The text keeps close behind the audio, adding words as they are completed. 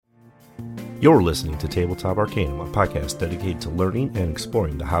You're listening to Tabletop Arcanum, a podcast dedicated to learning and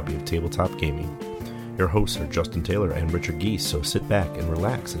exploring the hobby of tabletop gaming. Your hosts are Justin Taylor and Richard Geese, so sit back and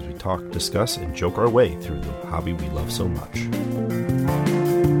relax as we talk, discuss, and joke our way through the hobby we love so much.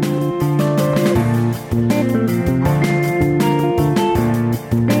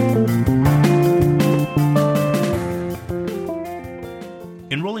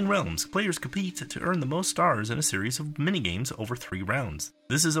 In Rolling Realms, players compete to earn the most stars in a series of minigames over 3 rounds.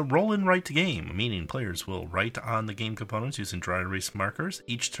 This is a roll and write game, meaning players will write on the game components using dry erase markers.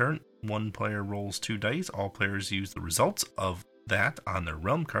 Each turn, one player rolls 2 dice. All players use the results of that on their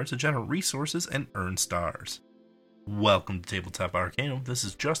realm cards to generate resources and earn stars. Welcome to Tabletop Arcanum. This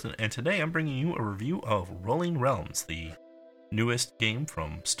is Justin, and today I'm bringing you a review of Rolling Realms, the newest game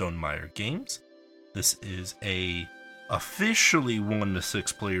from Stonemaier Games. This is officially 1 to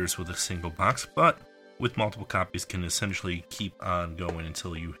 6 players with a single box, but with multiple copies can essentially keep on going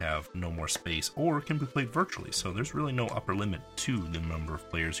until you have no more space, or it can be played virtually, so there's really no upper limit to the number of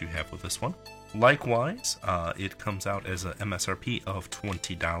players you have with this one. Likewise, it comes out as a MSRP of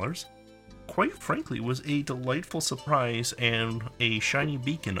 $20. Quite frankly, it was a delightful surprise and a shiny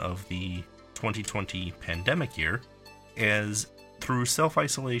beacon of the 2020 pandemic year, as through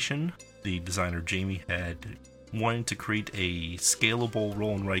self-isolation, the designer Jamie had wanted to create a scalable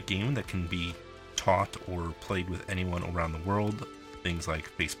roll and write game that can be taught or played with anyone around the world. Things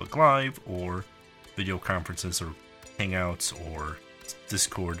like Facebook Live or video conferences or Hangouts or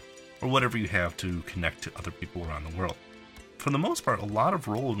Discord or whatever you have to connect to other people around the world. For the most part, a lot of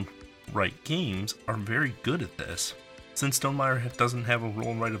roll and write games are very good at this. Since Stonemaier doesn't have a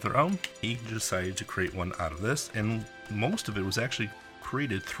roll and write of their own, he decided to create one out of this, and most of it was actually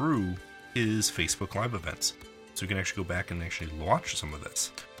created through his Facebook Live events. So you can actually go back and actually watch some of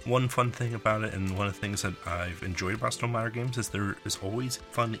this. One fun thing about it, and one of the things that I've enjoyed about Stonemaier Games, is there is always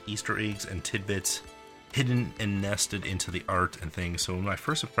fun Easter eggs and tidbits hidden and nested into the art and things. So in my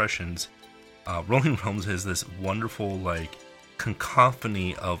first impressions, Rolling Realms has this wonderful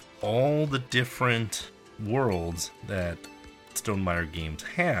cacophony of all the different worlds that Stonemaier Games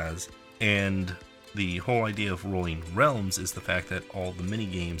has, and the whole idea of Rolling Realms is the fact that all the mini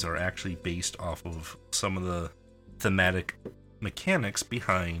games are actually based off of some of the thematic mechanics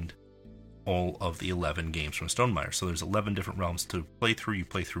behind all of the 11 games from Stonemaier. So there's 11 different realms to play through. You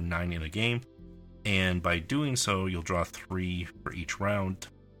play through 9 in a game, and by doing so, you'll draw 3 for each round,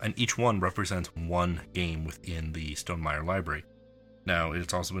 and each one represents 1 game within the Stonemaier library. Now,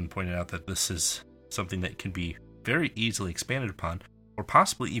 it's also been pointed out that this is something that can be very easily expanded upon, or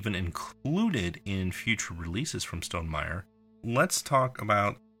possibly even included in future releases from Stonemaier. Let's talk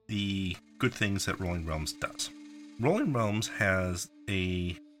about the good things that Rolling Realms does. Rolling Realms has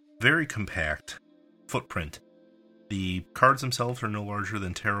a very compact footprint. The cards themselves are no larger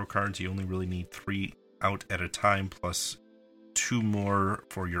than tarot cards. You only really need 3 out at a time, plus 2 more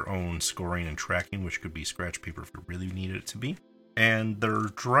for your own scoring and tracking, which could be scratch paper if you really need it to be. And they're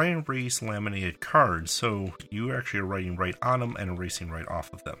dry erase laminated cards, so you actually are writing right on them and erasing right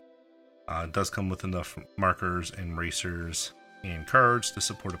off of them. It does come with enough markers and erasers and cards to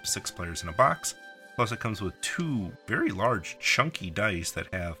support up to 6 players in a box. Plus, it comes with 2 very large, chunky dice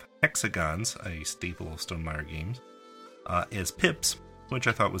that have hexagons, a staple of Stonemaier Games, as pips, which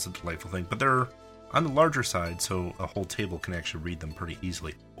I thought was a delightful thing. But they're on the larger side, so a whole table can actually read them pretty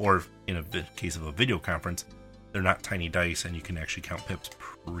easily. Or, in a case of a video conference, they're not tiny dice, and you can actually count pips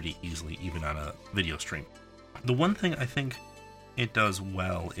pretty easily, even on a video stream. The one thing I think it does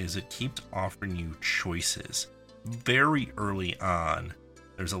well is it keeps offering you choices. Very early on,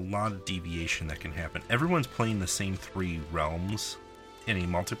 there's a lot of deviation that can happen. Everyone's playing the same 3 realms in a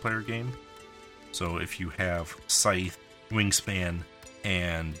multiplayer game. So if you have Scythe, Wingspan,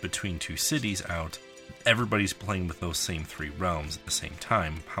 and Between Two Cities out, everybody's playing with those same 3 realms at the same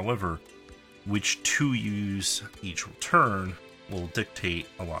time. However, which 2 you use each turn will dictate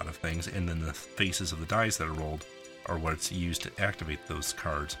a lot of things, and then the faces of the dice that are rolled are what's used to activate those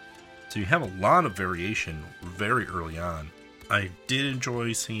cards. So you have a lot of variation very early on. I did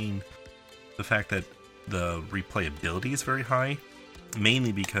enjoy seeing the fact that the replayability is very high,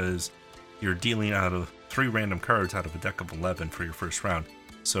 mainly because you're dealing out of 3 random cards out of a deck of 11 for your first round.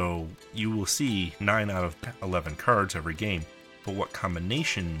 So you will see 9 out of 11 cards every game, but what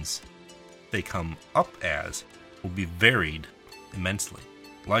combinations they come up as will be varied immensely.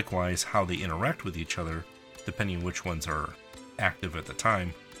 Likewise, how they interact with each other, depending on which ones are active at the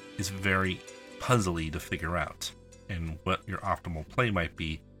time, is very puzzly to figure out. And what your optimal play might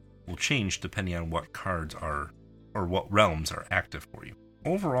be will change depending on what cards are, or what realms are active for you.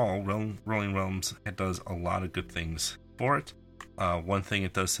 Overall, Rolling Realms does a lot of good things for it. One thing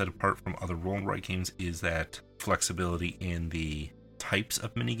it does set apart from other roll and write games is that flexibility in the types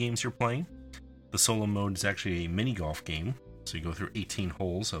of mini games you're playing. The solo mode is actually a mini golf game, so you go through 18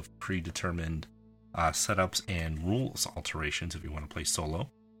 holes of predetermined setups and rules alterations if you want to play solo.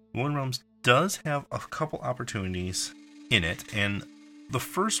 Rolling Realms does have a couple opportunities in it, and the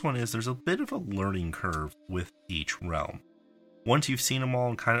first one is there's a bit of a learning curve with each realm. Once you've seen them all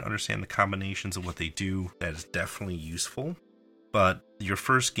and kind of understand the combinations of what they do, that is definitely useful. But your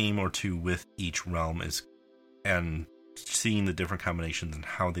first game or two with each realm and seeing the different combinations and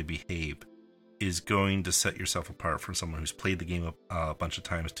how they behave is going to set yourself apart from someone who's played the game a bunch of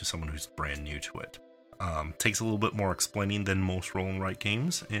times to someone who's brand new to it. Takes a little bit more explaining than most roll and write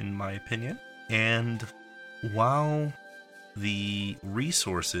games, in my opinion. And while the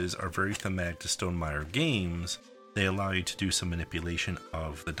resources are very thematic to Stonemaier games, they allow you to do some manipulation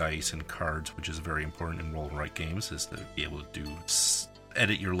of the dice and cards, which is very important in roll and write games, is to be able to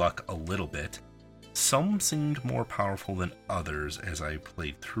edit your luck a little bit. Some seemed more powerful than others as I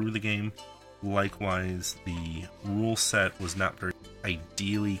played through the game. Likewise, the rule set was not very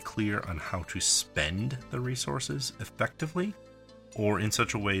ideally clear on how to spend the resources effectively, or in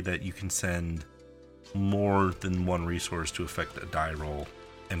such a way that you can send more than one resource to affect a die roll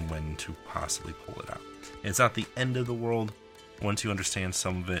and when to possibly pull it out. It's not the end of the world. Once you understand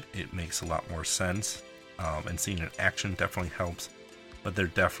some of it, it makes a lot more sense, and seeing it in action definitely helps. But there are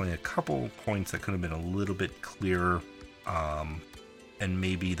definitely a couple points that could have been a little bit clearer, and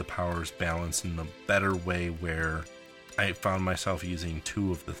maybe the powers balanced in a better way where I found myself using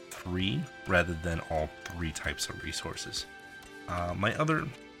 2 of the 3 rather than all 3 types of resources. My other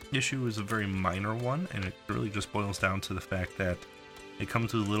issue is a very minor one, and it really just boils down to the fact that it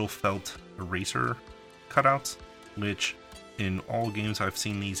comes with little felt eraser cutouts, which in all games I've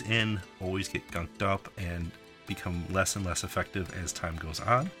seen these in always get gunked up and become less and less effective as time goes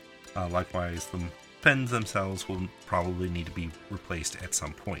on. Likewise, the pens themselves will probably need to be replaced at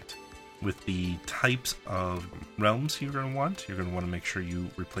some point. With the types of realms you're going to want to make sure you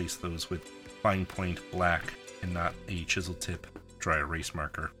replace those with fine point black and not a chisel tip dry erase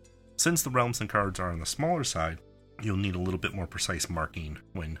marker. Since the realms and cards are on the smaller side, you'll need a little bit more precise marking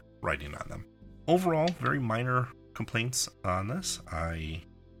when writing on them. Overall, very minor complaints on this. I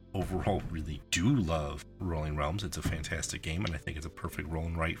overall really do love Rolling Realms. It's a fantastic game, and I think it's a perfect roll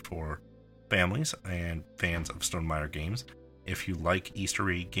and write for families and fans of Stonemaier games. If you like Easter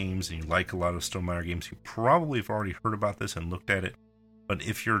egg games and you like a lot of Stonemaier games, you probably have already heard about this and looked at it. But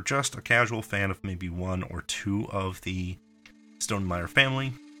if you're just a casual fan of maybe 1 or 2 of the Stonemaier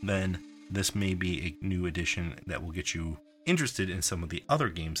family, then this may be a new addition that will get you interested in some of the other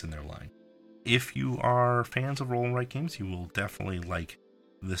games in their line. If you are fans of roll and write games, you will definitely like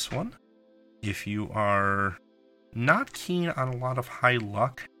this one. If you are not keen on a lot of high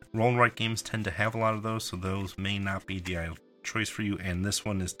luck, roll and write games tend to have a lot of those, so those may not be the ideal choice for you, and this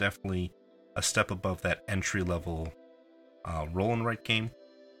one is definitely a step above that entry-level roll and write game,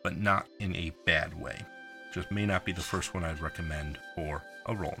 but not in a bad way. Just may not be the first one I'd recommend for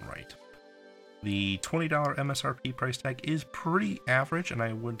a roll and write. The $20 MSRP price tag is pretty average, and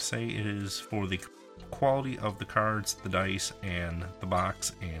I would say it is for the quality of the cards, the dice, and the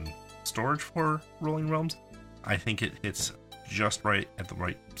box and storage for Rolling Realms. I think it hits just right at the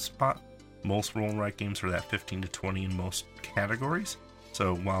right spot. Most roll and write games are that 15 to 20 in most categories.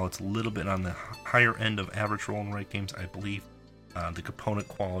 So while it's a little bit on the higher end of average roll and write games, I believe the component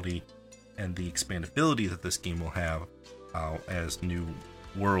quality and the expandability that this game will have as new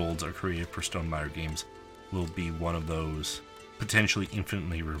worlds are created for Stonemaier games will be one of those potentially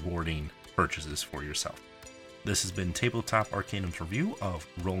infinitely rewarding purchases for yourself. This has been Tabletop Arcanum's review of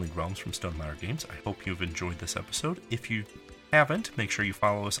Rolling Realms from Stonemaier Games. I hope you've enjoyed this episode. If you haven't, make sure you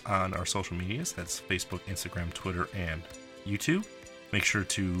follow us on our social medias. That's Facebook, Instagram, Twitter, and YouTube. Make sure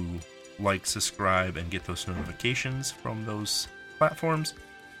to like, subscribe, and get those notifications from those platforms.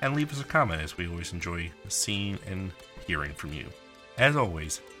 And leave us a comment, as we always enjoy seeing and hearing from you. As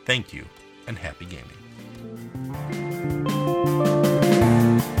always, thank you, and happy gaming.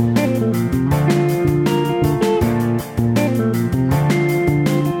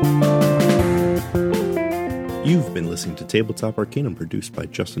 You've been listening to Tabletop Arcanum, produced by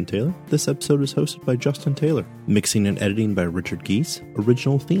Justin Taylor. This episode is hosted by Justin Taylor. Mixing and editing by Richard Geese.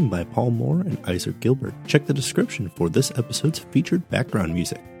 Original theme by Paul Moore and Isaac Gilbert. Check the description for this episode's featured background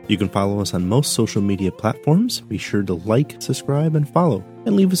music. You can follow us on most social media platforms. Be sure to like, subscribe, and follow,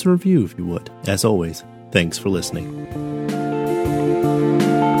 and leave us a review if you would. As always, thanks for listening.